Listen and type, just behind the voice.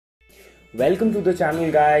Welcome to the channel,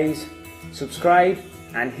 guys. Subscribe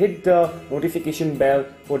and hit the notification bell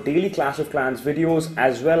for daily Clash of Clans videos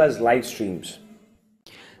as well as live streams.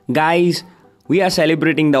 Guys, we are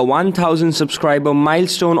celebrating the 1000 subscriber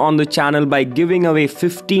milestone on the channel by giving away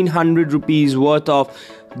 1500 rupees worth of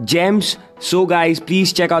gems. So guys,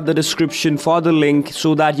 please check out the description for the link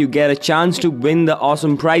so that you get a chance to win the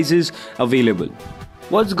awesome prizes available.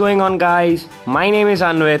 What's going on, guys? My name is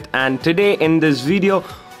Anwit, and today in this video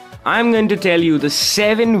I'm going to tell you the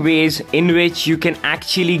 7 ways in which you can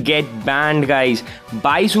actually get banned, guys,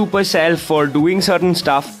 by Supercell for doing certain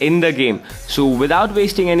stuff in the game. So without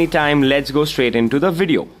wasting any time, let's go straight into the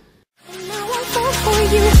video.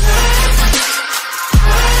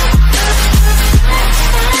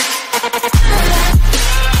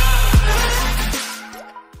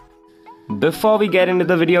 Before we get into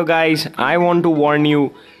the video, guys, I want to warn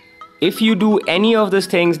you, if you do any of these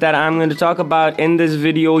things that I'm going to talk about in this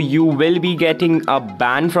video, you will be getting a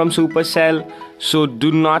ban from Supercell. So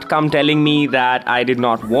do not come telling me that I did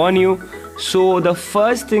not warn you. So the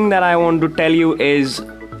first thing that I want to tell you is,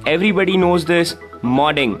 everybody knows this,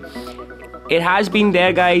 modding. It has been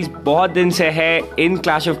there, guys, बहुत दिन से है in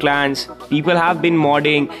Clash of Clans. People have been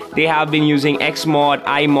modding. They have been using Xmod,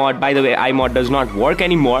 iMod. By the way, iMod does not work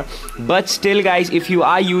anymore. But still, guys, if you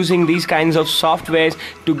are using these kinds of softwares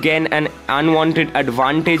to gain an unwanted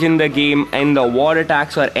advantage in the game, in the war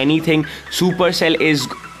attacks or anything, Supercell is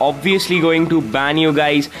obviously going to ban you,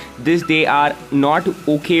 guys. This they are not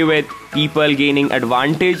okay with people gaining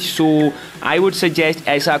advantage. So I would suggest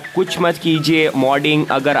ऐसा कुछ मत कीजिए. Modding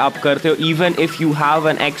अगर आप करते हो, even if you have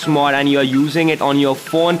an Xmod and you are using it on your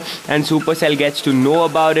phone and Supercell gets to know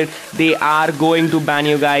about it, they are going to ban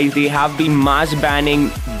you, guys. They have been mass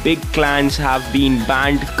banning. Big clans have been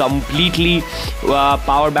banned completely.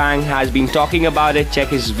 Powerbang has been talking about it. Check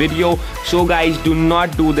his video. So guys, do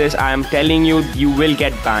not do this. I am telling you, you will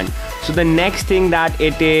get banned. So the next thing that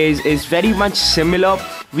it is very much similar.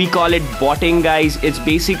 We call it botting, guys. It's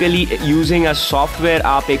basically using a software.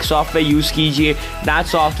 आप एक software use कीजिए. That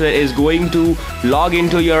software is going to log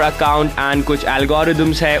into your account and कुछ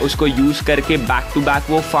algorithms है, उसको use करके back to back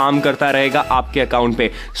वो farm करता रहेगा आपके account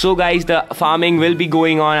पे. So guys, the farming will be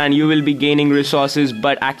going on and you will be gaining resources,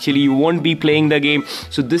 but actually you won't be playing the game.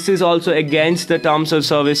 So this is also against the terms of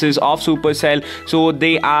services of Supercell. So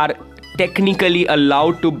they are technically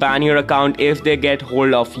allowed to ban your account if they get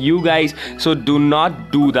hold of you, guys. So do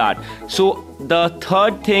not do that. So the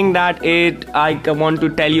third thing that I want to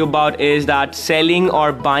tell you about is that selling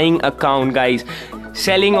or buying account, guys.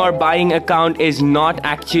 Selling or buying account is not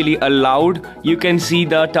actually allowed. You can see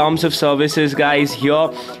the terms of services, guys, here.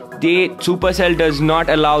 Supercell does not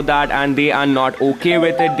allow that, and they are not okay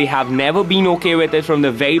with it. They have never been okay with it from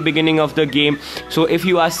the very beginning of the game. So if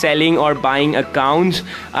you are selling or buying accounts,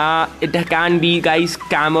 it can be, guys,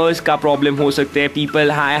 scammers का problem हो सकते हैं.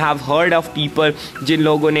 People, I have heard of people जिन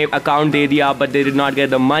लोगों ने account दे दिया but they did not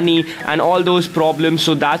get the money and all those problems.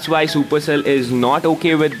 So that's why Supercell is not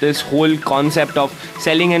okay with this whole concept of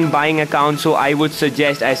selling and buying accounts. So I would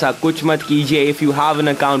suggest ऐसा कुछ मत कीजिए. If you have an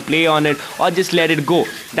account, play on it or just let it go.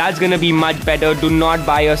 That's gonna be much better. Do not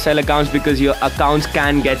buy or sell accounts because your accounts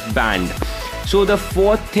can get banned. So the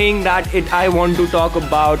fourth thing that I want to talk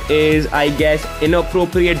about is, I guess,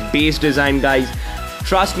 inappropriate base design, guys.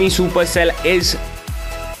 Trust me, Supercell is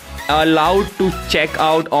allowed to check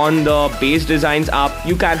out on the base designs up.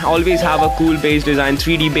 You can always have a cool base design,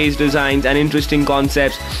 3D base designs and interesting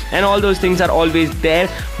concepts, and all those things are always there.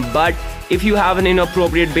 But if you have an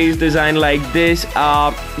inappropriate base design like this,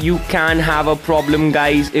 you can have a problem,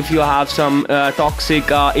 guys. If you have some toxic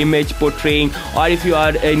image portraying, or if you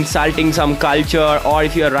are insulting some culture, or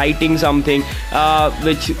if you are writing something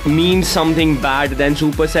which means something bad, then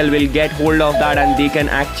Supercell will get hold of that and they can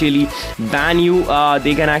actually ban you.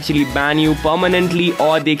 They can actually ban you permanently,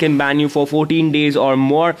 or they can ban you for 14 days or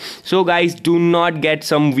more. So guys, do not get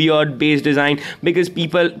some weird base design, because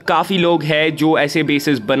people, काफी लोग हैं जो ऐसे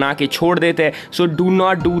bases बना के छोड़ देते हैं. So do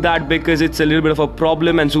not do that, because it's a little bit of a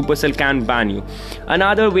problem and Supercell can ban you.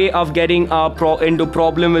 Another way of getting into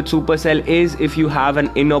problem with Supercell is if you have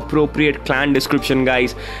an inappropriate clan description,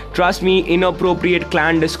 guys. Trust me, inappropriate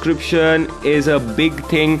clan description is a big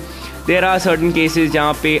thing. There are certain cases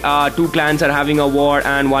जहाँ पे two clans are having a war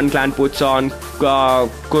and one clan puts on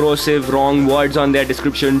corrosive wrong words on their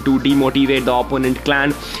description to demotivate the opponent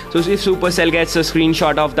clan. So if Supercell gets a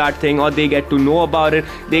screenshot of that thing, or they get to know about it,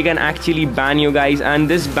 they can actually ban you, guys. And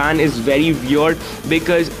this ban is very weird,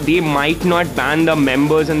 because they might not ban the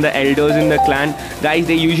members and the elders in the clan, guys.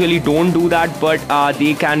 They usually don't do that, but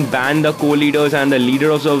they can ban the co-leaders and the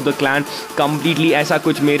leaders of the clan completely. ऐसा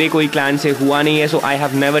कुछ मेरे कोई clan से हुआ नहीं है, so I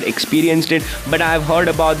have never experienced experienced it, but I've heard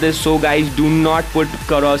about this. So guys, do not put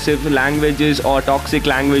corrosive languages or toxic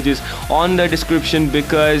languages on the description,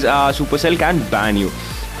 because Supercell can ban you.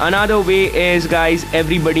 Another way is, guys,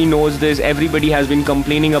 everybody knows this, everybody has been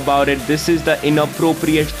complaining about it. This is the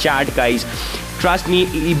inappropriate chat, guys. Trust me,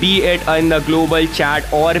 be it in the global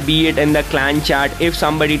chat or be it in the clan chat, if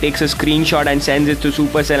somebody takes a screenshot and sends it to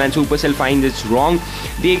Supercell and Supercell finds it's wrong,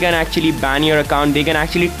 they can actually ban your account. They can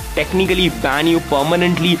actually technically ban you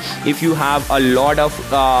permanently if you have a lot of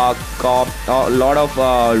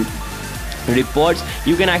reports.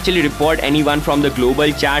 You can actually report anyone from the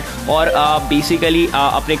global chat, और basically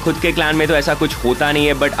अपने खुद के clan में तो ऐसा कुछ होता नहीं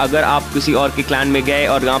है, बट अगर आप किसी और के क्लैन में गए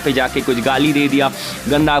और वहाँ पे जाके कुछ गाली दे दिया,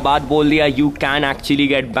 गंदा बात बोल दिया, you can actually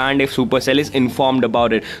get banned if Supercell is informed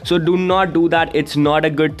about it. So do not do that. It's not a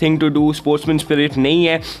good thing to do. Sportsman spirit नहीं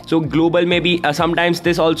है. So global में भी sometimes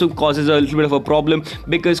this also causes a little bit of a problem,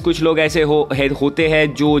 because कुछ लोग ऐसे होते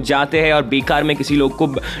हैं जो जाते हैं और बेकार में किसी लोग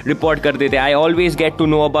को रिपोर्ट कर देते हैं. I always get to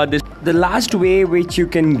know about this. The last way which you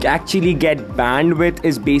can actually get banned with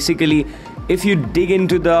is basically if you dig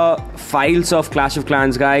into the files of Clash of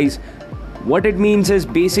Clans, guys. What it means is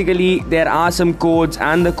basically there are some codes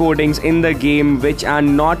and the codings in the game which are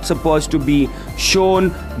not supposed to be shown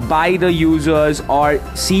by the users or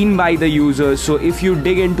seen by the users. So if you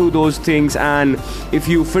dig into those things and if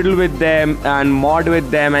you fiddle with them and mod with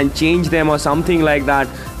them and change them or something like that,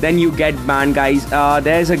 then you get banned, guys.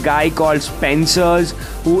 There's a guy called Spencer's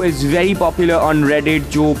who is very popular on Reddit,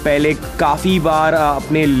 जो पहले काफ़ी बार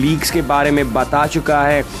अपने leaks के बारे में बता चुका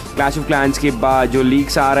है. Clash of Clans के बाद जो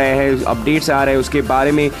leaks आ रहे हैं, updates आ रहे हैं उसके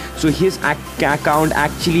बारे में. So his account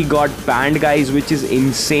actually got banned, guys, which is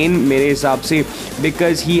insane मेरे हिसाब से,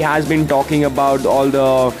 because he has been talking about all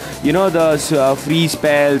the, you know, the free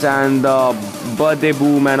spells and the birthday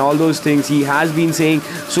boom and all those things he has been saying.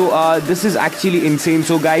 So this is actually insane.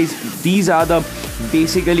 So guys, these are the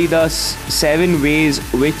basically the 7 ways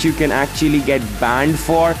which you can actually get banned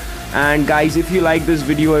for. And guys, if you like this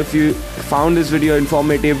video, if you found this video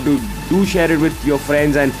informative, do share it with your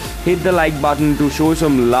friends and hit the like button to show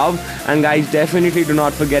some love. And guys, definitely do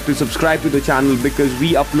not forget to subscribe to the channel, because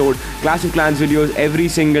we upload Clash of Clans videos every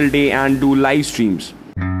single day and do live streams.